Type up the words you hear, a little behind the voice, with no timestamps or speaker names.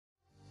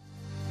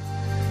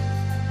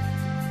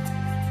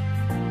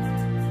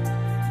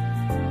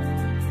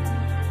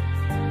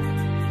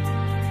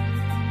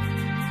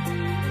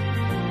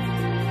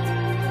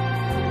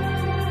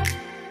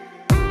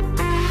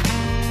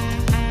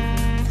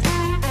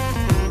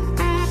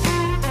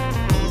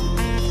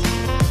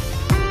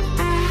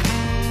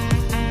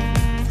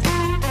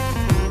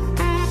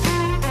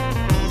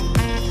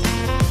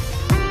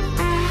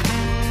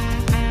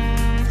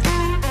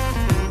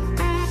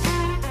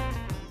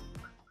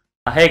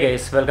Hey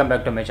guys, welcome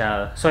back to my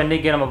channel. So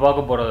இன்னைக்கு நம்ம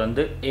பார்க்க போறது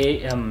வந்து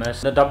AMS.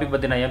 இந்த டாபிக்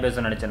பத்தி நான் ஏன்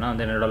பேச நினைச்சேன்னா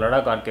வந்து என்னோட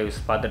லடாக் ஆர்கைவ்ஸ்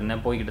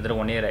பார்த்துட்டேன் போய் கிட்டத்தட்ட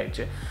 1 year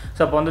ஆயிடுச்சு.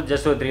 ஸோ அப்போ வந்து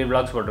ஜஸ்ட் ஒரு 3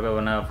 vlogs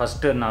போட்டிருக்கேன்.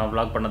 ஃபர்ஸ்ட் நான்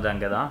vlog பண்ணது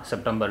அங்கே தான்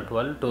செப்டம்பர்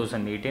 12,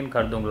 2018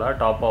 கர்துங்களா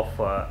டாப்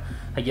ஆஃப்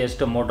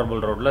ஹையஸ்ட்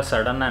மோட்டர்புல் ரோட்டில்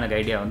சடனாக எனக்கு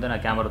ஐடியா வந்து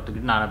நான் கேமரா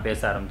தூக்கிட்டு நான்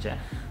பேச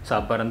ஆரம்பித்தேன். ஸோ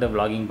அப்போ இருந்து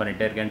vlogging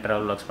பண்ணிகிட்டே இருக்கேன்,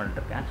 ட்ராவல் vlogs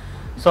பண்ணிட்டு இருக்கேன்.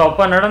 ஸோ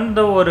அப்போ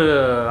நடந்த ஒரு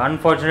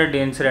அன்ஃபார்ச்சுனேட்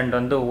இன்சிடெண்ட்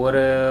வந்து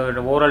ஒரு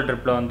ஓவரால்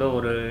ட்ரிப்பில் வந்து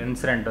ஒரு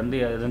இன்சிடெண்ட் வந்து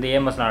அது வந்து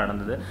ஏஎம்எஸ்னால்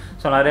நடந்தது.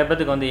 ஸோ நிறைய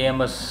பேத்துக்கு வந்து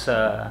ஏஎம்எஸ்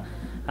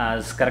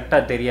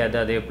கரெக்டாக தெரியாது,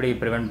 அது எப்படி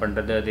ப்ரிவெண்ட்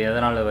பண்ணுறது, அது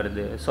எதனால்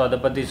வருது. ஸோ அதை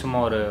பற்றி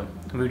சும்மா ஒரு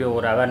வீடியோ,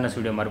 ஒரு அவேர்னஸ்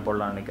வீடியோ மாதிரி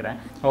போடலாம்னு நினைக்கிறேன்.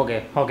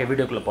 ஓகே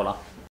வீடியோக்குள்ளே போகலாம்.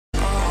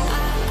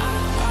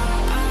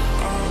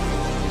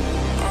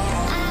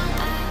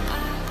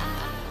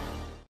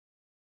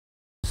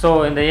 ஸோ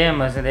இந்த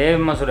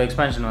ஏஎம்எஸோட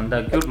எக்ஸ்பேன்ஷன் வந்து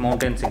அக்யூட்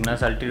மவுண்டன்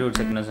சிக்னஸ், அல்டிடியூட்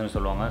சிக்னஸ்னு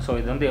சொல்லுவாங்க. ஸோ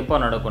இது வந்து எப்போ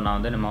நடக்கும்னா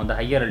வந்து நம்ம வந்து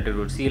ஹையர்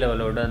அல்டிடியூட், சி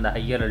லெவலோட அந்த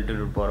ஹையர்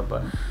அல்டிடியூட் போகிறப்ப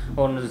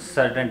ஒன்று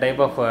certain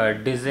type of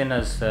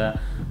dizziness,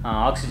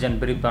 oxygen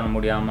breath பண்ண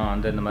முடியாமல்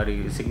வந்து இந்த மாதிரி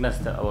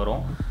சிக்னஸ்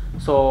வரும்.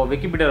 ஸோ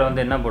விக்கிபீடியாவில்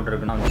வந்து என்ன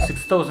போட்டிருக்குன்னா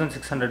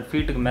 6600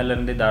 ஃபீட்டுக்கு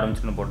மேலேருந்து இது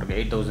ஆரம்பிச்சுன்னு போட்டிருக்கு,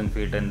 8000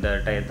 ஃபீட் இந்த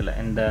டயத்தில்,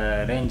 இந்த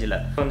ரேஞ்சில்.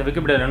 ஸோ இந்த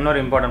விக்கிபீடியாவில்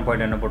இன்னொரு இம்பார்ட்டன்ட்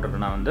பாயிண்ட் என்ன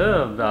போட்டிருக்குன்னா வந்து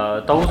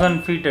 1000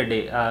 feet a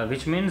day,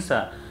 which means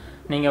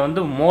நீங்கள்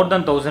வந்து மோர்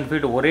தென் 1000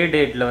 feet ஒரே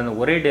டேட்டில் வந்து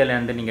ஒரே டேல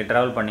வந்து நீங்கள்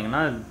ட்ராவல்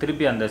பண்ணிங்கன்னா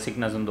திருப்பி அந்த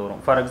சிக்னஸ் வந்து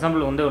வரும். ஃபார்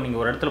எக்ஸாம்பிள் வந்து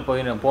நீங்கள் ஒரு இடத்துல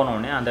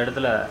போனோடனே அந்த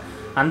இடத்துல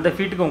அந்த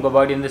ஃபீட்டுக்கு உங்கள்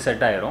பாடி வந்து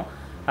செட் ஆயிரும்.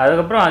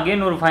 அதுக்கப்புறம்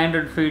அகெயின் ஒரு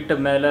 500 feet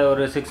மேலே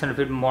ஒரு 600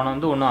 feet போனால்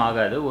வந்து ஒன்றும்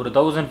ஆகாது. ஒரு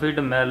 1000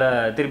 feet மேலே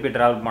திருப்பி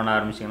ட்ராவல் பண்ண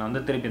ஆரம்பிச்சிங்கன்னா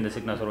வந்து திருப்பி இந்த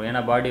சிக்னஸ் வரும்.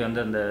 ஏன்னா பாடி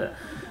வந்து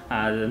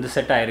அது வந்து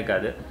செட்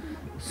ஆகிருக்காது.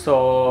 ஸோ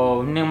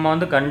நம்ம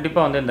வந்து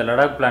கண்டிப்பாக வந்து இந்த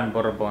லடாக் பிளான்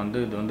போடுறப்போ வந்து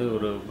இது வந்து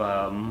ஒரு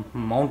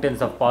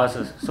மவுண்டன்ஸ் ஆஃப்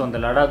பாசஸ். ஸோ இந்த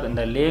லடாக்,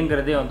 இந்த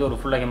லேங்கிறதே வந்து ஒரு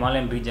ஃபுல்லாக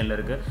ஹிமாலயன் ரீஜனில்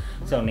இருக்குது.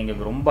 ஸோ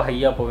நீங்கள் ரொம்ப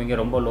ஹையாக போவீங்க,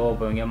 ரொம்ப லோவாக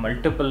போவீங்க,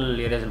 மல்டிபிள்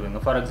ஏரியாஸில்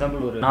போவீங்க. ஃபார்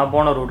எக்ஸாம்பிள் ஒரு நான்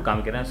போன ரூட்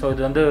காமிக்கிறேன். ஸோ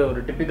இது வந்து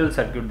ஒரு டிப்பிக்கல்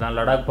சர்க்யூட் தான்.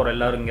 லடாக் போகிற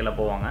எல்லோரும் இங்கெல்லாம்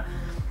போவாங்க.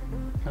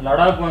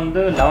 லடாக்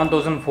வந்து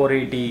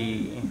 11,480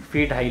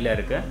 feet ஹையில்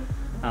இருக்குது.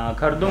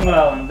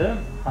 கர்துங்களா வந்து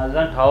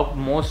அதுதான் டாப்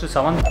மோஸ்ட்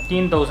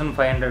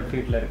 17,500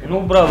 feetல இருக்குது.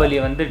 நூப்ரா வேலி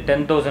வந்து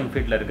 10,000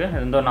 feetல இருக்குது.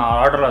 இது வந்து நான்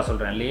ஆர்டராக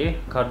சொல்கிறேன் இல்லையே.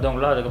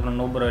 கர்துங்களா, அதுக்கப்புறம்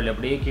நூப்ரா வேலி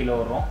அப்படியே கீழே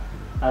வரும்.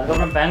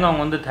 அதுக்கப்புறம்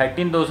பேங்காங் வந்து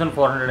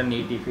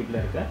 13,480 feetல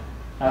இருக்குது.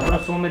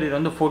 அதுக்கப்புறம் சூமேரி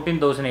வந்து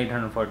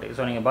 14,840.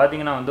 ஸோ நீங்கள்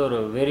பார்த்தீங்கன்னா வந்து ஒரு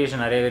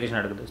வேரியேஷன், நிறைய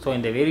வேரியேஷன் நடக்குது. ஸோ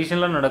இந்த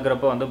வேரியேஷன்லாம்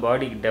நடக்கிறப்ப வந்து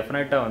பாடிக்கு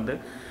டெஃபினட்டாக வந்து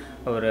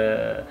ஒரு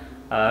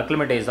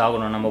அக்ளிமேட்டைஸ்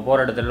ஆகணும். நம்ம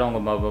போகிற இடத்துல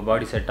உங்கள்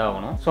பாடி செட்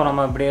ஆகணும். ஸோ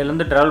நம்ம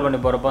இப்படியிலேருந்து ட்ராவல் பண்ணி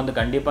போகிறப்ப வந்து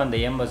கண்டிப்பாக இந்த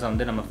ஏஎம்எஸ்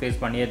வந்து நம்ம ஃபேஸ்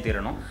பண்ணியே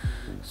தீரணும்.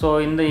 ஸோ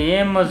இந்த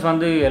ஏஎம்எஸ்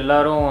வந்து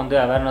எல்லோரும் வந்து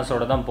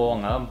அவேர்னஸோடு தான்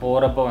போவாங்க.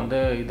 போகிறப்ப வந்து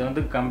இது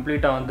வந்து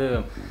கம்ப்ளீட்டாக வந்து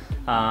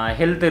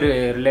ஹெல்த்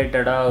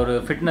ரிலேட்டடாக, ஒரு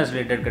ஃபிட்னஸ்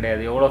ரிலேட்டட்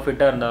கிடையாது. எவ்வளோ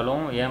ஃபிட்டாக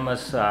இருந்தாலும்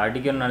ஏஎம்எஸ்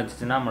அடிக்கணும்னு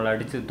நினச்சிச்சின்னா நம்மளை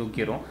அடித்து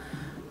தூக்கிடும்.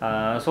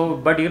 ஸோ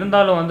பட்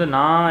இருந்தாலும் வந்து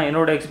நான்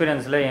என்னோடய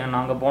எக்ஸ்பீரியன்ஸில்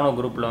நாங்கள் போன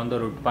குரூப்பில் வந்து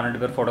ஒரு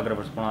 12 பேர்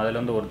ஃபோட்டோகிராஃபர்ஸ் போனோம்.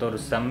 அதில் வந்து ஒருத்தர்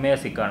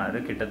செம்மையாக சிக்கானார்,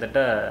 கிட்டத்தட்ட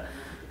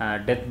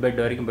டெத் பெட்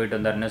வரைக்கும் போயிட்டு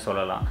வந்தாருன்னே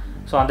சொல்லலாம்.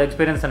 ஸோ அந்த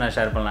எக்ஸ்பீரியன்ஸை நான்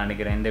ஷேர் பண்ணலாம்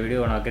நினைக்கிறேன். இந்த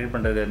வீடியோ நான் கிரியேட்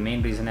பண்ணுறது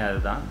மெயின் ரீசனே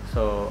அதுதான்.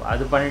 ஸோ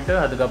அது பண்ணிவிட்டு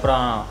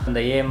அதுக்கப்புறம் இந்த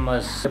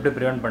ஏஎம்எஸ் எப்படி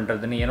ப்ரிவெண்ட்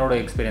பண்ணுறதுன்னு என்னோட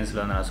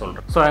எக்ஸ்பீரியன்ஸில் வந்து நான்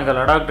சொல்கிறேன். ஸோ எங்கள்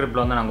லடாக்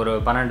ட்ரிப்பில் வந்து நாங்கள் ஒரு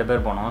 12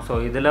 பேர் போனோம். ஸோ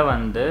இதில்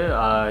வந்து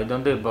இது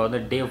வந்து இப்போ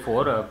வந்து Day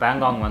 4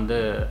 பேங்காங் வந்து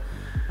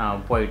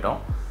போயிட்டோம்.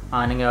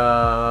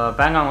 நீங்கள்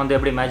பேங்காங் வந்து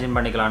எப்படி இமேஜின்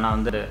பண்ணிக்கலாம்னா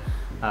வந்து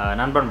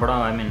நண்பன்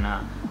படம், ஐ மீன்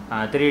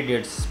 3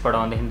 Idiots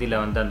படம் வந்து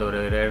ஹிந்தியில் வந்து அந்த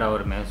ஒரு இடம்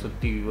வருமே,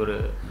 சுற்றி ஒரு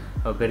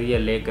பெரிய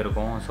லேக்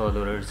இருக்கும். ஸோ அது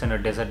ஒரு சின்ன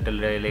டெசர்ட்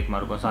லேக்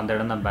மாதிரி இருக்கும். ஸோ அந்த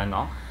இடம் தான்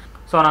பேங்காங்.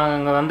 ஸோ நாங்கள்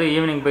இங்கே வந்து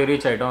ஈவினிங் போய்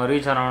ரீச் ஆகிட்டோம்.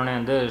 ரீச் ஆனவுடனே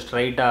வந்து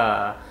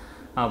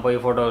ஸ்ட்ரைட்டாக போய்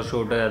ஃபோட்டோ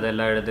ஷூட்டு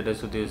அதெல்லாம்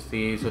எடுத்துகிட்டு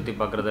சுற்றி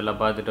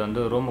பார்க்குறதெல்லாம் பார்த்துட்டு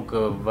வந்து ரூமுக்கு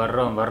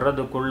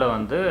வர்றதுக்குள்ளே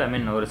வந்து ஐ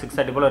மீன் ஒரு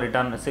 6:30 போல்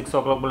ரிட்டர்ன், 6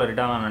 o'clock போல்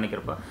ரிட்டர்ன் நான்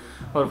நினைக்கிறப்ப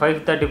ஒரு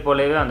 5:30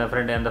 போலவே அந்த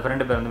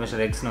ஃப்ரெண்டு பேர் வந்து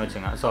மிஸ்டர் எக்ஸ்னு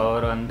வச்சுங்க. ஸோ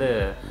அவர் வந்து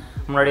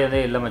முன்னாடி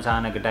வந்து இல்லை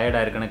மச்சான் எனக்கு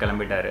டயர்டாக இருக்குன்னு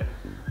கிளம்பிட்டார்.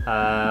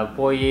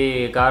 போய்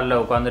காரில்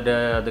உட்காந்துட்டு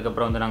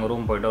அதுக்கப்புறம் வந்து நாங்கள்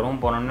ரூம் போயிட்டோம். ரூம்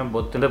போனோன்னு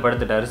பொத்து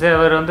படுத்துட்டார். சரி,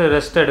 அவர் வந்து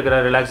ரெஸ்ட்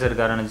எடுக்கிறார், ரிலாக்ஸ்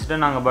இருக்காருன்னு நினச்சிட்டு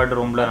நாங்கள் பாட்டு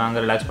ரூமில்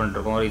நாங்கள் ரிலாக்ஸ்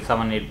பண்ணிட்டுருக்கோம். ஒரு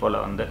 7-8 போல்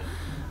வந்து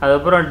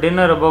அதுக்கப்புறம்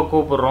டின்னர் அப்போ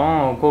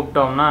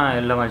கூப்பிட்டோம்னா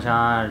இல்லை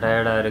மச்சான்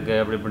டயர்டாக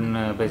இருக்குது அப்படி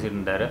இப்படின்னு பேசிகிட்டு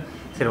இருந்தார்.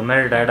 சரி,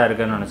 உண்மையிலே டயர்டாக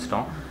இருக்குன்னு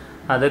நினச்சிட்டோம்.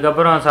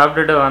 அதுக்கப்புறம்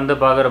சாப்பிட்டுட்டு வந்து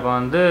பார்க்குறப்ப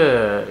வந்து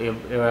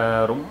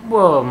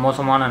ரொம்ப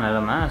மோசமான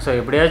நிலைமை. ஸோ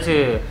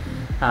எப்படியாச்சும்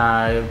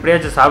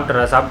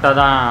சாப்பிட்டா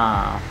தான்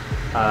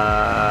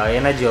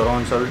எனர்ஜி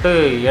வரும்னு சொல்லிட்டு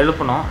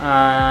எழுப்பணும்.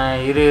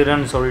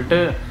 இருன்னு சொல்லிட்டு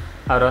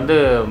அவர் வந்து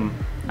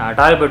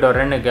டாய்லெட் போய்ட்டு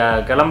வரேன்னு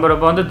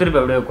கிளம்புறப்போ வந்து திருப்பி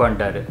அப்படியே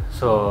உட்காந்துட்டார்.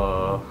 ஸோ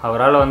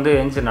அவரால் வந்து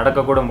எந்திச்சு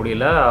நடக்கக்கூட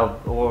முடியல.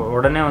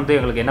 உடனே வந்து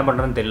எங்களுக்கு என்ன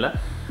பண்ணுறதுன்னு தெரியல.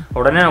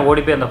 உடனே நான்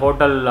ஓடி போய் அந்த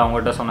ஹோட்டல்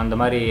அவங்ககிட்ட சொன்னேன், இந்த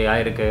மாதிரி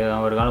ஆயிருக்கு,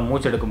 அவருக்கால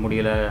மூச்சு எடுக்க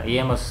முடியல,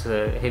 ஏஎம்எஸ்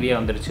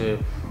ஹெவியாக வந்துருச்சு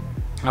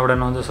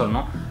அப்படின்னு வந்து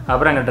சொன்னோம்.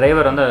 அப்புறம் எங்கள்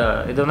டிரைவர் வந்து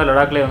இது வந்து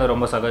லடாக்லேயே வந்து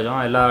ரொம்ப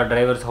சகஜம், எல்லா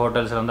டிரைவர்ஸ்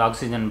ஹோட்டல்ஸில் வந்து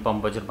ஆக்சிஜன்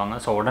பம்ப் வச்சுருப்பாங்க.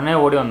 ஸோ உடனே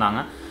ஓடி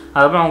வந்தாங்க.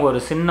 அதுக்கப்புறம் அவங்க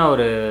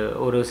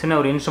ஒரு சின்ன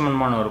ஒரு இன்ஸ்ட்ருமெண்ட்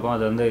மாதிரி இருக்கும்.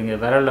 அது வந்து இங்கே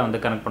விரலில் வந்து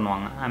கனெக்ட்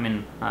பண்ணுவாங்க. ஐ மீன்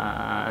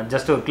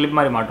ஜஸ்ட் ஒரு கிளிப்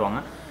மாதிரி மாட்டுவாங்க.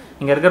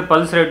 இங்கே இருக்கிற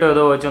பல்ஸ் ரேட்டோ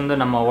ஏதோ வச்சு வந்து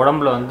நம்ம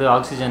உடம்புல வந்து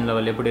ஆக்சிஜன்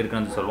லெவல் எப்படி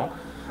இருக்குன்னு சொல்லுவோம்.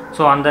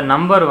 ஸோ அந்த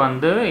நம்பர்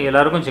வந்து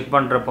எல்லாருக்கும் செக்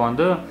பண்ணுறப்போ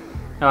வந்து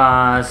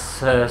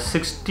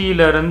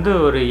 60லேருந்து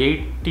ஒரு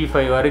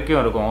 85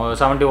 வரைக்கும் இருக்கும்,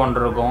 71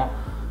 இருக்கும்,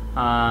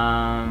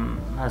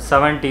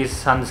 70s.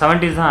 அந்த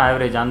 70s தான்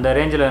ஆவரேஜ். அந்த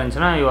ரேஞ்சில்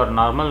இருந்துச்சுன்னா யூஆர்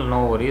நார்மல், நோ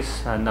ஒரிஸ்,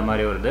 அந்த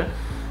மாதிரி வருது.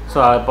 ஸோ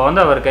அப்போ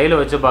வந்து அவர் கையில்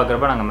வச்சு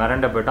பார்க்குறப்ப நாங்கள்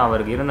மிரண்ட போய்ட்டோம்.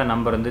 அவருக்கு இருந்த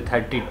நம்பர் வந்து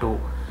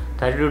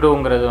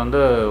 32ங்கிறது வந்து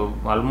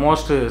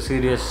ஆல்மோஸ்ட்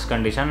சீரியஸ்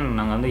கண்டிஷன்.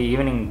 நாங்கள் வந்து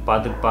ஈவினிங்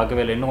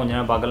பார்க்கவே இல்லை, இன்னும் கொஞ்சம்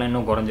நேரம் பார்க்கல,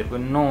 இன்னும்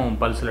குறைஞ்சிருக்கும், இன்னும்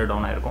பல்ஸில்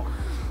டவுன் ஆகிருக்கும்.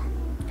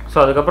 ஸோ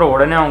அதுக்கப்புறம்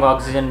உடனே அவங்க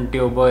ஆக்சிஜன்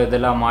டியூபோ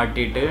இதெல்லாம்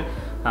மாட்டிட்டு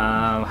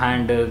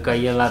ஹேண்டு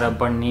கையெல்லாம்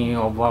ரப் பண்ணி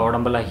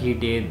உடம்பெல்லாம்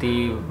ஹீட் ஏற்றி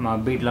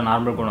பீட்டில்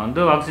நார்மல் கொண்டு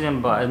வந்து ஆக்சிஜன்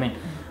ஐ மீன்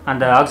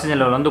அந்த ஆக்சிஜன்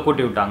லெவல் வந்து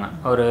கூட்டி விட்டாங்க.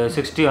 ஒரு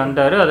 60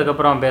 வந்தார்.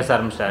 அதுக்கப்புறம் பேச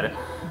ஆரம்பிச்சிட்டாரு.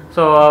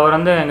 ஸோ அவர்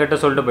வந்து எங்கிட்ட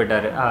சொல்லிட்டு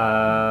போயிட்டார்,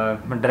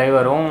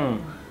 டிரைவரும்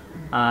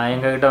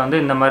எங்ககிட்ட வந்து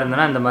இந்த மாதிரி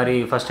இருந்ததுன்னா இந்த மாதிரி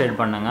ஃபஸ்ட் எய்ட்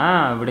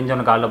பண்ணுங்கள்,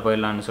 விடிஞ்சவனு காலைல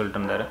போயிடலான்னு சொல்லிட்டு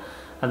இருந்தார்.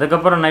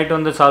 அதுக்கப்புறம் நைட்டு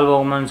வந்து சால்வ்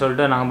ஆகுமான்னு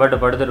சொல்லிட்டு நாங்கள் பாட்டு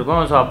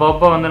படுத்துருக்கோம். ஸோ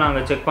அப்பப்போ வந்து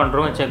நாங்கள் செக்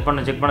பண்ணுறோம், செக்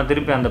பண்ண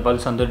திருப்பி அந்த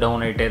பல்ஸ் வந்து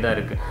டவுன் ஆகிட்டே தான்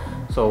இருக்குது.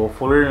 ஸோ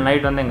ஃபுல்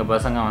நைட் வந்து எங்கள்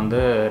பசங்க வந்து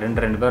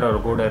ரெண்டு பேர்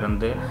அவர் கூட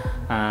இருந்து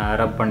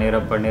ரப்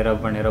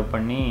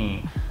பண்ணி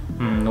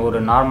ஒரு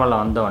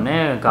நார்மலாக வந்தோடனே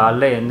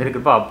காலைல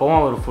எந்திரிக்கிறப்போ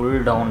அப்போவும் ஒரு ஃபுல்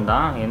டவுன்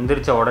தான்.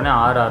 எந்திரிச்ச உடனே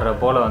 6:30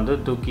 போல் வந்து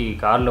தூக்கி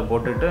காரில்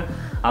போட்டுட்டு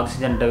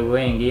ஆக்சிஜன் டேவை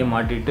எங்கேயும்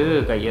மாட்டிட்டு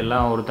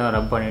கையெல்லாம் ஒருத்தன்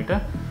ரப் பண்ணிவிட்டு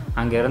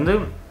அங்கேருந்து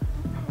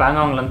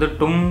பேங்காங்லேருந்து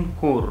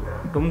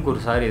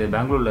டும்கூர் சாரி இது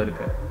பெங்களூரில்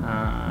இருக்குது,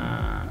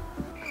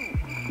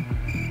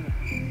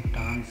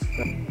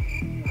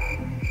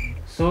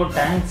 ஸோ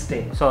டேங்க் ஸ்டே.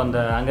 ஸோ அந்த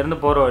அங்கேருந்து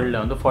போகிற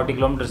வழியில் வந்து 40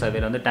 கிலோமீட்டர்ஸ்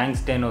அவையில் வந்து டேங்க்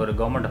ஸ்டேன்னு ஒரு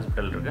கவர்மெண்ட்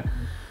ஹாஸ்பிட்டல் இருக்குது.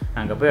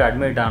 அங்கே போய்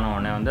அட்மிட் ஆன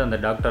உடனே வந்து அந்த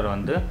டாக்டர்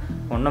வந்து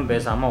ஒன்றும்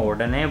பேசாமல்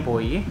உடனே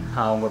போய்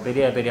அவங்க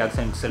பெரிய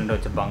ஆக்சிஜன் சிலிண்டர்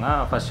வச்சுருப்பாங்க,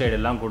 ஃபஸ்ட் எய்ட்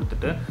எல்லாம்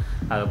கொடுத்துட்டு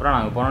அதுக்கப்புறம்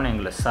நாங்கள் போனோன்னு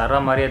எங்களை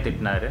மாதிரியே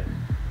திட்டினார்.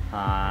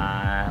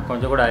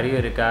 கொஞ்சம் கூட அறிவு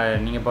இருக்கா,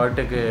 நீங்கள்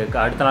பாட்டுக்கு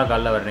அடுத்த நாள்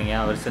காலைல வர்றீங்க,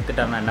 அவர்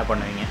செத்துட்டாருன்னா என்ன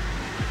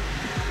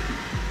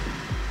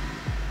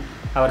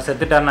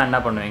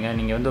பண்ணுவீங்க,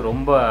 நீங்கள் வந்து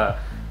ரொம்ப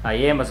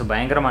ஏஎம்எஸ்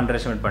பயங்கரமாக அண்டர்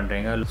எஸ்டிமேட்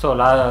பண்ணுறீங்க. ஸோ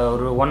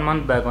ஒரு 1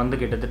 month பேக் வந்து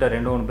கிட்டத்தட்ட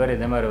 2-3 பேர்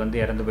இதே மாதிரி வந்து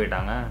இறந்து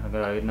போயிட்டாங்க,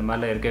 இந்த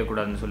மாதிரிலாம் இருக்கவே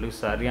கூடாதுன்னு சொல்லி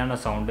சரியான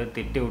சவுண்டு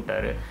திட்டி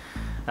விட்டார்.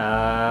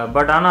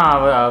 பட்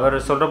ஆனால் அவர்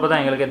சொல்கிறப்ப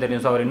தான் எங்களுக்கே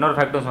தெரியும். ஸோ அவர் இன்னொரு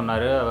ஃபேக்ட்டும்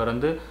சொன்னார். அவர்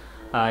வந்து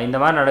இந்த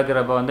மாதிரி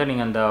நடக்கிறப்ப வந்து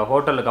நீங்கள் அந்த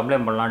ஹோட்டலில்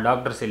கம்ப்ளைண்ட் பண்ணலாம்,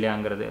 டாக்டர்ஸ்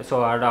இல்லையாங்கிறது. ஸோ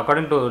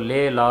அக்கார்டிங் டு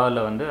லே லாவில்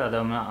வந்து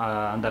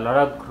அந்த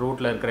லடாக்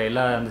ரூட்டில் இருக்கிற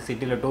எல்லா அந்த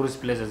சிட்டியில்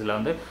டூரிஸ்ட் பிளேசஸில்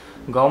வந்து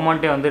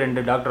கவர்மெண்ட்டே வந்து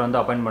 2 டாக்டர் வந்து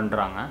அப்பாயின்ட்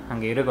பண்ணுறாங்க,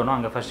 அங்கே இருக்கணும்,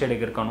 அங்கே ஃபஸ்ட்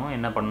எய்டுக்கு இருக்கணும்,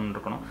 என்ன பண்ணணுன்னு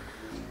இருக்கணும்.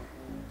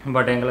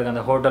 பட் எங்களுக்கு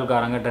அந்த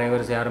ஹோட்டல்காரங்க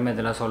டிரைவர்ஸ் யாருமே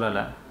இதெல்லாம்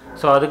சொல்லலை.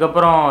 ஸோ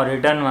அதுக்கப்புறம்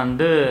ரிட்டர்ன்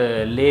வந்து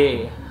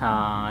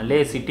லே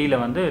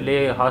சிட்டியில் வந்து லே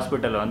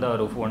ஹாஸ்பிட்டலில் வந்து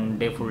அவர்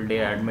ஃபுல் டே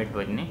அட்மிட்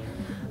பண்ணி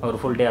அவர்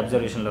ஃபுல் டே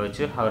அப்சர்வேஷனில்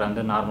வச்சு அவர்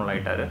வந்து நார்மல்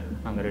ஆகிட்டார்.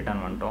 நாங்கள்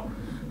ரிட்டர்ன் வந்துட்டோம்.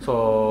 ஸோ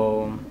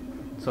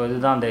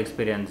இதுதான் அந்த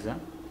எக்ஸ்பீரியன்ஸு.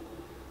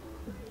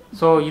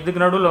 ஸோ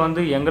இதுக்கு நடுவில்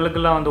வந்து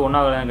எங்களுக்கெல்லாம் வந்து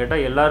ஒன்றாகலன்னு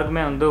கேட்டால்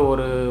எல்லாருக்குமே வந்து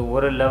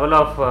ஒரு லெவல்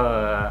ஆஃப்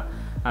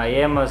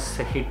ஏஎம்எஸ்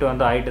ஹிட்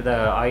வந்து ஆகிட்டு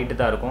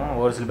தான் இருக்கும்.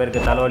 ஒரு சில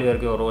பேருக்கு தலைவலி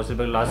வரைக்கும் வரும், ஒரு சில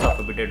பேருக்கு லாஸ் ஆஃப்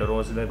அப்பிடைட் வரும்,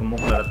 ஒரு சில பேருக்கு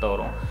மூக்கில் ரத்தம்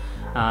வரும்.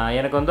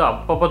 எனக்கு வந்து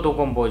அப்பப்போ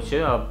தூக்கம் போச்சு,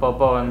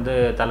 அப்பப்போ வந்து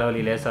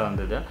தலைவலி லேசாக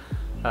வந்தது.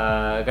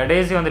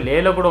 கடைசி வந்து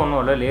லேல கூட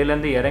ஒன்றும் இல்லை,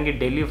 லேலேருந்து இறங்கி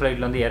டெல்லி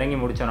ஃப்ளைட்டில் வந்து இறங்கி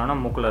முடித்தோன்னா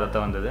மூக்கில்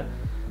ரத்தம் வந்தது.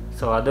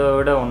 ஸோ அதை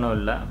விட ஒன்றும்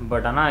இல்லை.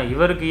 பட் ஆனால்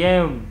இவருக்கு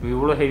ஏன்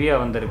இவ்வளோ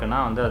ஹெவியாக வந்திருக்குன்னா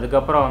வந்து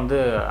அதுக்கப்புறம் வந்து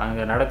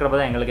அங்கே நடக்கிறப்ப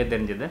தான் எங்களுக்கே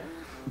தெரிஞ்சுது.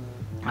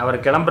 அவர்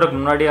கிளம்புறதுக்கு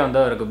முன்னாடியே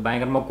வந்து அவருக்கு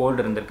பயங்கரமாக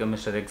கோல்டு இருந்திருக்கு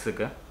மிஸ்டர்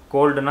எக்ஸுக்கு.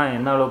 கோல்டுனா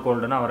என்ன அளவுக்கு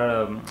கோல்டுனா அவரால்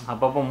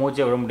அப்பப்போ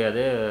மூச்சே விட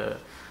முடியாது,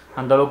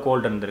 அந்தளவுக்கு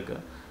கோல்டு இருந்திருக்கு.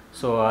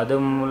 ஸோ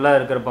அதுலாம்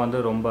இருக்கிறப்ப வந்து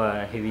ரொம்ப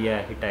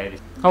ஹெவியாக ஹிட்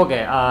ஆகிடுச்சு. ஓகே,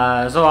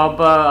 ஸோ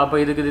அப்போ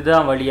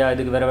இதுதான் வழியா,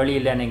 இதுக்கு வேறு வழி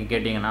இல்லைன்னு நீங்கள்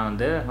கேட்டிங்கன்னா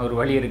வந்து ஒரு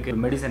வழி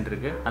இருக்குது, மெடிசன்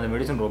இருக்குது. அந்த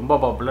மெடிசன் ரொம்ப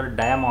பாப்புலர்,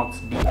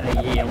 டயமாக்ஸ்,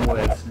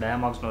 DIAMOX,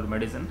 டயமாக்ஸ்னு ஒரு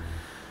மெடிசன்.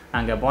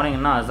 அங்கே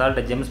போனீங்கன்னா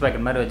அசால்ட்டு ஜெம்ஸ்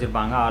பேக்கெட் மாதிரி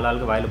வச்சுருப்பாங்க,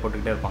 ஆளாளுக்கு வாயில்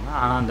போட்டுக்கிட்டே இருப்பாங்க.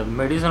 ஆனால் அந்த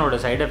மெடிசனோட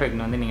சைட்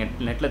எஃபெக்ட் வந்து நீங்கள்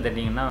நெட்டில்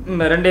தட்டிங்கன்னா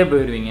ரெண்டே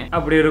போயிடுவீங்க,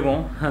 அப்படி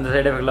இருக்கும் அந்த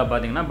சைட் எஃபெக்ட்லாம்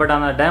பார்த்தீங்கன்னா. பட்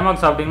அந்த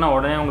டயமாக்ஸ் சாப்பிட்டிங்கன்னா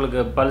உடனே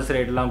உங்களுக்கு பல்ஸ்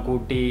ரேட்லாம்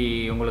கூட்டி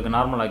உங்களுக்கு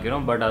நார்மல்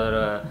ஆக்கிடும். பட் அதோட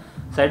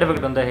சைட்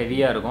எஃபெக்ட் வந்து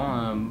ஹெவியாக இருக்கும்.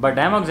 பட்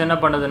டயமாக்ஸ் என்ன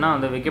பண்ணுதுன்னா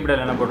வந்து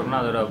விக்கிபீடியாவில் என்ன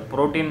போட்டுருக்குன்னா அதோட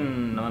ப்ரோட்டீன்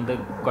வந்து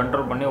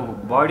கண்ட்ரோல் பண்ணி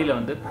பாடியில்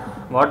வந்து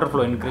வாட்டர்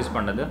ஃப்ளோ இன்க்ரீஸ்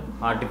பண்ணுது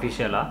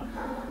ஆர்டிஃபிஷியலாக.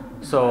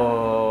 ஸோ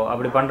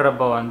அப்படி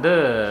பண்ணுறப்போ வந்து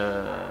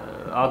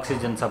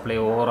ஆக்சிஜன் சப்ளை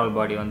ஓவரால்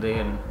பாடி வந்து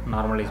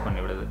நார்மலைஸ் பண்ணி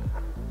விடுது.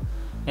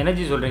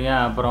 எனர்ஜி சொல்கிறீங்க,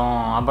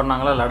 அப்புறம்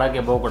நாங்களாம்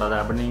லடாக்கே போகக்கூடாது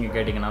அப்படின்னு நீங்கள்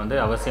கேட்டிங்கன்னா வந்து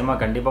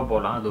அவசியமாக கண்டிப்பாக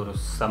போகலாம். அது ஒரு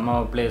செம்ம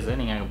பிளேஸு.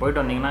 நீங்கள் அங்கே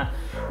போயிட்டு வந்தீங்கன்னா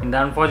இந்த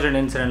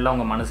அன்ஃபார்ச்சுனேட் இன்சிடெண்ட்லாம்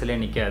உங்கள் மனசுலேயே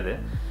நிற்காது.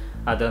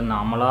 அது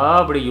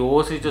நம்மளாக அப்படி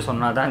யோசித்து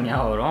சொன்னால் தான்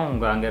ஞாபகம் வரும்.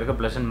 உங்கள் அங்கே இருக்க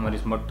ப்ளசன்ட்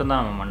மெமரிஸ்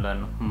மட்டும்தான் நம்ம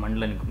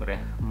மண்ணில் நிற்கும்,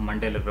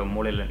 மண்டையில் இருக்கிற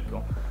மூளையில்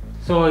நிற்கும்.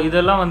 ஸோ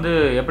இதெல்லாம் வந்து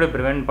எப்படி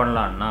ப்ரிவெண்ட்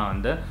பண்ணலான்னா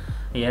வந்து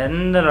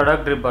எந்த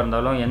லடாக் ட்ரிப்பாக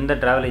இருந்தாலும் எந்த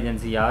ட்ராவல்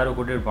ஏஜென்சி யார்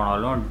கூட்டிகிட்டு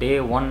போனாலும் டே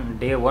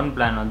ஒன்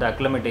பிளான் வந்து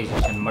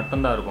அக்ளமெடைசேஷன்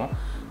மட்டும்தான் இருக்கும்.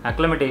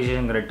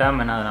 அக்ளமெடைசேஷனுங்கிற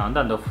டேர்ம் என்னதுன்னா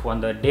வந்து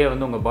அந்த டே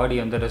வந்து உங்கள்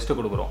பாடியை வந்து ரெஸ்ட்டு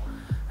கொடுக்குறோம்.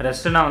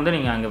 ரெஸ்ட்டுனா வந்து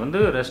நீங்கள் அங்கே வந்து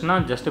ரெஸ்ட்னா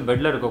ஜஸ்ட்டு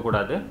பெட்டில்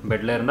இருக்கக்கூடாது,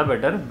 பெட்டில் இருந்தால்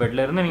பெட்டர்.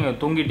 பெட்டில் இருந்து நீங்கள்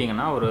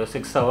தூங்கிட்டிங்கன்னா ஒரு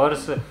 6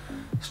 hours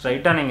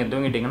ஸ்ட்ரைட்டாக நீங்கள்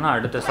தூங்கிட்டிங்கன்னா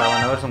அடுத்த 7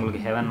 hours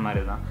உங்களுக்கு ஹெவன்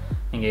மாதிரி தான்.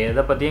 நீங்கள்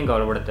எதை பற்றியும்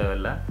கவலைப்பட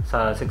தேவையில்லை.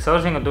 6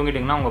 hours நீங்கள்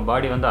தூங்கிட்டிங்கன்னா உங்கள்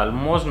பாடி வந்து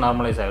ஆல்மோஸ்ட்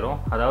நார்மலைஸ் ஆகிரும்.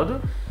 அதாவது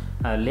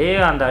லே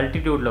அந்த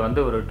அல்டிடியூட்டில் வந்து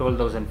ஒரு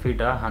 12,000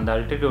 ஃபீட்டாக அந்த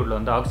அல்டிடியூட்டில்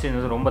வந்து ஆக்சிஜன்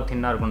வந்து ரொம்ப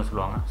தின்னாக இருக்குன்னு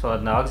சொல்லுவாங்க. ஸோ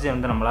அந்த ஆக்சிஜன்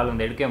வந்து நம்மளால்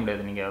வந்து எடுக்கவே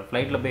முடியாது. நீங்கள்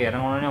ஃப்ளைட்டில் போய்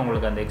இறங்கணுன்னே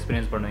உங்களுக்கு அந்த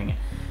எக்ஸ்பீரியன்ஸ் பண்ணுவீங்க.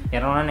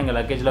 இறங்கணுன்னா நீங்கள்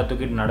லக்கேஜ்லாம்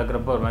தூக்கிட்டு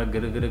நடக்கிறப்போ ஒரு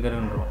மாதிரி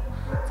கிருன்னு.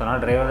 ஸோ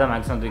அதனால் டிரைவர் தான்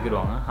மேக்ஸிமம்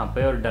தூக்கிடுவாங்க.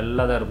 அப்போயே ஒரு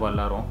டல்லாக தான் இருப்போம்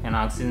எல்லோரும், ஏன்னா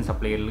ஆக்சிஜன்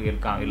சப்ளை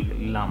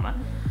இல்லாமல்.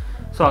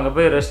 ஸோ அங்கே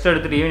போய் ரெஸ்ட்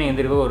எடுத்துகிட்டு ஈவினிங்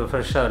எந்திரிப்போ ஒரு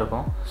ஃப்ரெஷ்ஷாக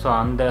இருக்கும். ஸோ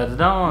அந்த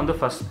அதுதான் வந்து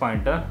ஃபஸ்ட்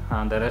பாயிண்ட்டு.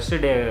 அந்த ரெஸ்ட்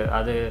டே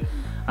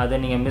அதை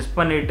நீங்கள் மிஸ்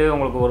பண்ணிவிட்டு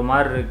உங்களுக்கு ஒரு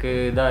மாதிரி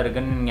இருக்குது இதாக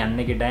இருக்குதுன்னு நீங்கள்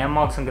அன்றைக்கி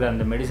டயமாக்ஸுங்கிற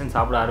அந்த மெடிசன்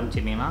சாப்பிட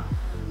ஆரம்பிச்சிட்டிங்கன்னா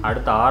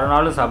அடுத்த 6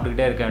 நாளும்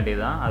சாப்பிட்டுக்கிட்டே இருக்க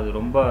வேண்டியது தான். அது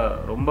ரொம்ப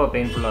ரொம்ப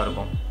பெயின்ஃபுல்லாக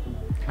இருக்கும்.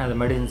 அந்த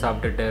மெடிசன்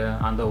சாப்பிட்டுட்டு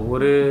அந்த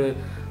ஒரு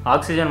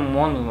ஆக்சிஜன்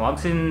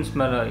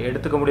ஸ்மெல்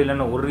எடுத்துக்க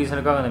முடியலன்னு ஒரு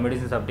ரீசனுக்காக அந்த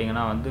மெடிசன்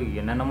சாப்பிட்டிங்கன்னா வந்து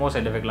என்னென்னமோ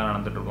சைட் எஃபெக்ட்லாம்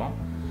நடந்துகிட்ருக்கோம்.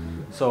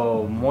 ஸோ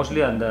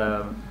மோஸ்ட்லி அந்த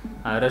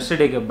ரெஸ்ட்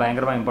டேக்கு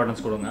பயங்கரமாக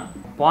இம்பார்ட்டன்ஸ் கொடுங்க.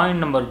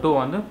 பாயிண்ட் நம்பர் 2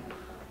 வந்து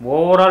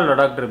ஓவரால்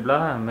லடாக்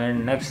ட்ரிப்பில்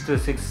நெக்ஸ்ட்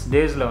 6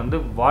 டேஸில் வந்து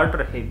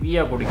வாட்டர்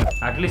ஹெவியாக குடிக்கும்.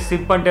 அட்லீஸ்ட்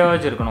சிப் பண்ணிட்டே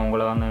வச்சுருக்கணும்.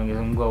 உங்களை வந்து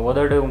உங்கள்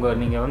உதடு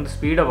நீங்கள் வந்து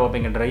ஸ்பீடாக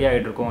பார்ப்பீங்க, ட்ரை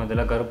ஆகிட்ருக்கும்,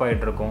 இதெல்லாம்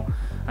கருப்பாகிட்ருக்கும்,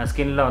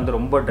 ஸ்கின்னில் வந்து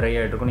ரொம்ப ட்ரை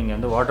ஆகிட்ருக்கும். நீங்கள்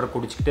வந்து வாட்டர்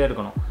குடிச்சிக்கிட்டே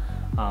இருக்கணும்.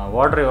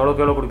 வாட்டர்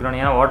எவ்வளோக்கு எவ்வளோ குடிக்கணும்,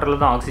 ஏன்னா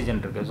வாட்டரில் தான்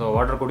ஆக்சிஜன் இருக்குது. ஸோ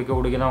வாட்டர்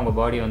குடிக்க தான் உங்கள்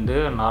பாடி வந்து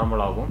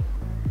நார்மல் ஆகும்.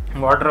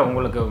 வாட்டரை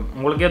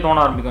உங்களுக்கே தோண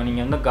ஆரம்பிக்கும்.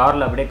 நீங்கள் வந்து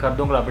காரில் அப்படியே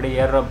கருதுங்களை அப்படியே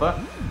ஏறுறப்ப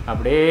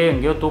அப்படியே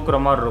எங்கேயோ தூக்குற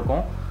மாதிரி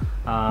இருக்கும்.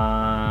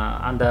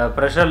 அந்த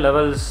ப்ரெஷர்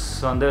லெவல்ஸ்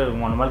வந்து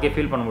நம்மளுக்கே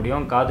ஃபீல் பண்ண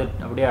முடியும். காது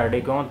அப்படியே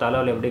அடைக்கும்,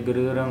 தலைவலி அப்படியே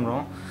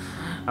கிருங்கிறோம்,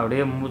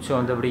 அப்படியே மூச்சு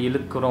வந்து அப்படியே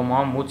இழுக்கிறோமா,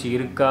 மூச்சு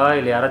இருக்கா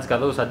இல்லை யாராச்சும்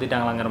கதவு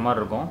சத்திட்டாங்களாங்கிற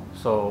மாதிரி இருக்கும்.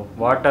 ஸோ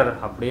வாட்டர்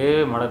அப்படியே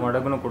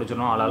மடக்குன்னு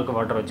குடிச்சிடணும். ஆளாளுக்கு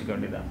வாட்டர் வச்சுக்க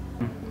வேண்டியதான்.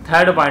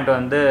 தேர்டு பாயிண்ட்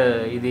வந்து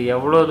இது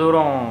எவ்வளோ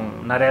தூரம்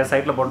நிறையா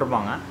சைட்டில்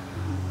போட்டிருப்பாங்க.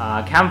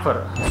 கேம்பர்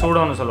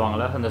சூடம்னு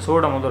சொல்லுவாங்கள்ல, அந்த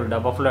சூடம் வந்து ஒரு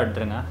டப்பா ஃபுல்லாக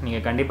எடுத்துருங்க.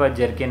 நீங்கள் கண்டிப்பாக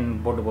ஜெர்கின்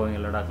போட்டு போவீங்க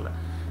லடாக்கில்.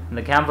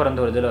 இந்த கேம்பர்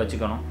வந்து ஒரு இதில்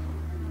வச்சுக்கணும்.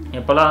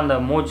 எப்போல்லாம் அந்த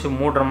மூச்சு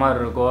மூடுற மாதிரி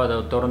இருக்கோ அதை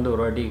திறந்து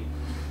ஒரு வாட்டி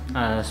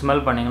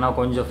ஸ்மெல் பண்ணிங்கன்னா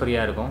கொஞ்சம்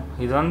ஃப்ரீயாக இருக்கும்.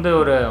 இது வந்து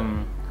ஒரு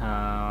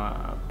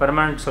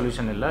பெர்மனண்ட்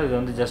சொல்யூஷன் இல்லை. இது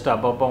வந்து ஜஸ்ட்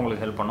அப்பப்போ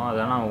உங்களுக்கு ஹெல்ப் பண்ணும்.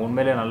 அதனால்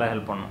உண்மையிலே நல்லா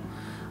ஹெல்ப் பண்ணும்.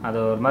 அது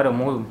ஒரு மாதிரி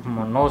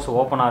நோஸ்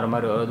ஓப்பன் ஆகிற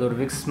மாதிரி அது ஒரு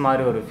விக்ஸ்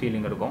மாதிரி ஒரு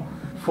ஃபீலிங் இருக்கும்.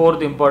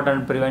 4th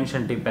இம்பார்ட்டன்ட்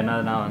ப்ரிவென்ஷன் டிப்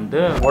என்னதுன்னா வந்து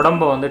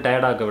உடம்பை வந்து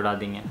டயர்டாக்க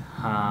விடாதீங்க.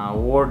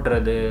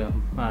 ஓடுறது,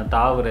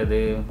 தாவுறது,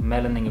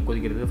 மேலேருந்து இங்கே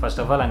குதிக்கிறது,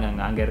 ஃபர்ஸ்ட் ஆஃப் ஆல்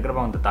அங்கே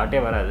இருக்கிறப்ப அந்த தாட்டே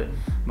வராது.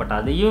 பட்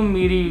அதையும்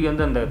மீறி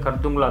வந்து அந்த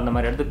கருத்துங்களை அந்த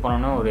மாதிரி இடத்துக்கு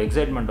போனோன்னா ஒரு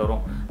எக்ஸைட்மெண்ட்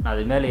வரும். நான்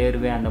அது மேலே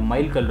ஏறுவேன், அந்த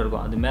மைல் கல்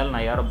இருக்கும், அது மேலே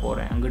நான் ஏற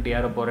போகிறேன், அங்கிட்டு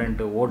ஏற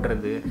போகிறேன்ட்டு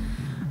ஓடுறது.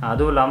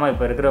 அதுவும் இல்லாமல்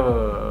இப்போ இருக்கிற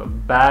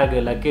பேகு,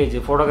 லக்கேஜ்,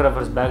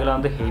 ஃபோட்டோகிராஃபர்ஸ் பேக்கில்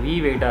வந்து ஹெவி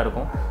வெயிட்டாக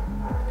இருக்கும்.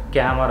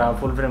 Camera,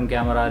 full frame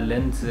camera,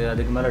 lens,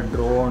 அதுக்கு மேலே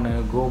ட்ரோனு,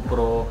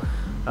 கோப்ரோ,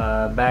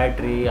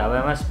 பேட்ரி,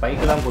 அவன்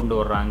ஸ்பைக்கெலாம் கொண்டு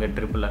வர்றாங்க.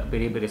 ட்ரிப்பில்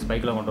பெரிய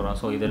ஸ்பைக்கெலாம் கொண்டு வர்றாங்க.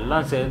 ஸோ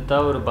இதெல்லாம் சேர்த்தா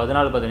ஒரு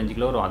 14-15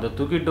 கிலோ வரும். அதை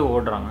தூக்கிட்டு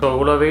ஓடுறாங்க. ஸோ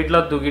இவ்வளோ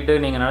வெயிட்லாம் தூக்கிட்டு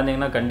நீங்கள்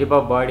நடந்தீங்கன்னா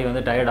கண்டிப்பாக பாடி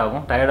வந்து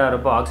டயர்டாகும்.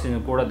 டயர்டாகிறப்போ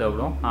ஆக்சிஜன் கூட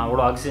தேவைப்படும்.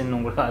 அவ்வளோ ஆக்சிஜன்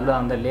உங்களுக்கு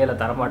அதெல்லாம் அந்த லேயில்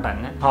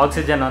தரமாட்டாங்க.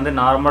 ஆக்சிஜன் வந்து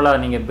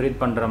நார்மலாக நீங்கள்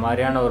ப்ரீத் பண்ணுற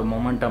மாதிரியான ஒரு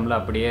மொமெண்டமில்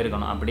அப்படியே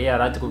இருக்கணும். அப்படியே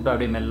யாராச்சும் கூப்பிட்டு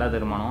அப்படியே மெல்ல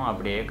திரும்பணும்,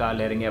 அப்படியே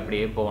கால் இறங்கி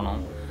அப்படியே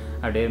போகணும்,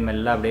 அப்படியே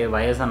மெல்ல அப்படியே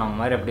வயசானவங்க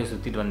மாதிரி அப்படியே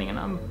சுற்றிட்டு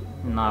வந்தீங்கன்னா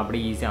நான்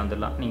அப்படியே ஈஸியாக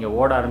வந்துடலாம். நீங்கள்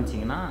ஓட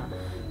ஆரம்பிச்சிங்கன்னா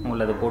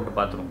உங்களை அதை போட்டு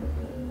பார்த்துரும்.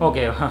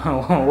 ஓகே,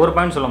 ஒரு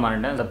பாயிண்ட் சொல்ல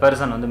மாட்டேன். இந்த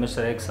பர்சன் வந்து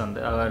மிஸ்டர் எக்ஸ் வந்து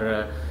அவர்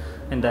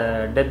இந்த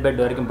டெத் பெட்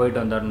வரைக்கும் போயிட்டு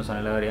வந்தார்னு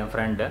சொன்னால அவர் என்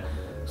ஃப்ரெண்டு.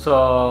 ஸோ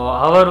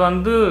அவர்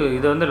வந்து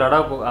இது வந்து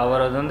லடாக்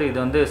இது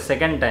வந்து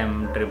second time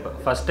trip.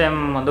 First time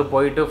வந்து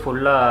போயிட்டு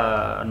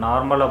ஃபுல்லாக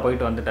நார்மலாக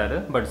போயிட்டு வந்துட்டார்.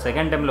 பட்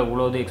செகண்ட் டைமில்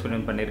இவ்வளோ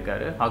எக்ஸ்பீரியன்ஸ்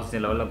பண்ணியிருக்காரு.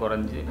 ஆக்சிஜன் லெவலில்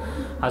குறைஞ்சி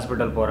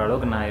ஹாஸ்பிட்டல் போகிற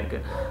அளவுக்கு நான்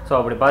இருக்குது. ஸோ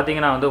அப்படி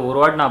பார்த்தீங்கன்னா வந்து ஒரு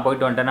வாட்டி நான்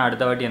போயிட்டு வந்துட்டேன்னா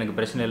அடுத்த வாட்டி எனக்கு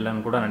பிரச்சனை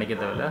இல்லைன்னு கூட நினைக்க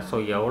தேவையில்லை. ஸோ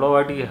எவ்வளோ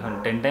வாட்டி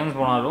 10 டைம்ஸ்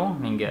போனாலும்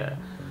நீங்கள்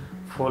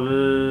ஃபுல்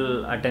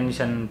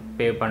அட்டென்ஷன்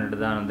பே பண்ணிட்டு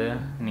தான் வந்து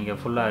நீங்கள்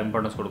ஃபுல்லாக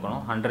இம்பார்ட்டன்ஸ்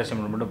கொடுக்கணும். அண்டர்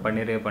எஸ்டிமேட் மட்டும்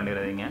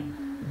பண்ணிடாதீங்க.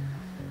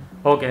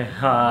 ஓகே,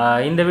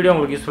 இந்த வீடியோ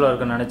உங்களுக்கு யூஸ்ஃபுல்லாக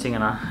இருக்குன்னு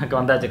நினச்சிங்கன்னா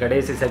வந்தாச்சு,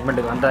 கடைசி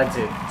செக்மெண்ட்டுக்கு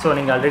வந்தாச்சு. ஸோ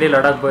நீங்கள் ஆல்ரெடி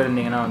லடாக்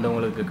போயிருந்தீங்கன்னா வந்து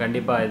உங்களுக்கு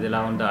கண்டிப்பாக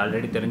இதெல்லாம் வந்து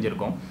ஆல்ரெடி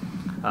தெரிஞ்சிருக்கும்.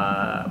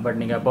 பட்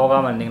நீங்கள்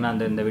போகாமல் இருந்தீங்கன்னா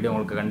இந்த வீடியோ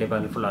உங்களுக்கு கண்டிப்பாக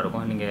ஹெல்ப்ஃபுல்லாக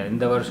இருக்கும். நீங்கள்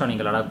இந்த வருஷம்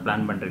நீங்கள் லடாக்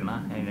பிளான் பண்ணுறீங்கன்னா,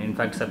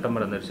 இன்ஃபேக்ட்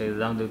செப்டம்பர் வந்துருச்சு,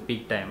 இதுதான் வந்து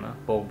பீக் டைமு,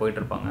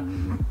 போயிட்டுருப்பாங்க.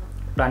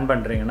 பிளான்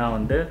பண்ணுறீங்கன்னா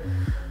வந்து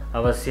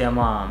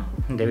அவசியமாக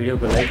இந்த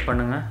வீடியோவுக்கு லைக்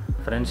பண்ணுங்கள்,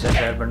 ஃப்ரெண்ட்ஸை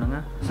ஷேர்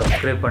பண்ணுங்கள்,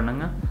 சப்ஸ்கிரைப்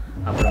பண்ணுங்கள்,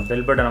 அப்புறம்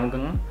பெல் பட்டன்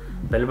நமக்குங்க.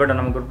 பெல் பட்டன்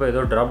நமக்கு இப்போ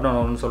ஏதோ ட்ராப் டவுன்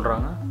வரும்னு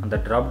சொல்கிறாங்க. அந்த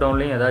ட்ராப்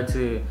டவுன்லேயும்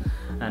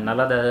ஏதாச்சும்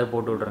நல்லதாக ஏதாவது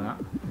போட்டு விட்ருங்க.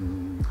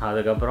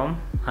 அதுக்கப்புறம்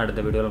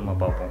அடுத்த வீடியோவில் நம்ம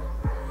பார்ப்போம்.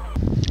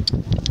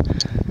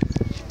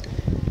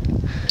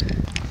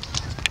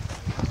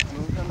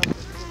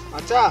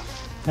 अच्छा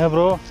है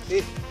ब्रो,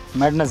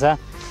 मैडनेस है।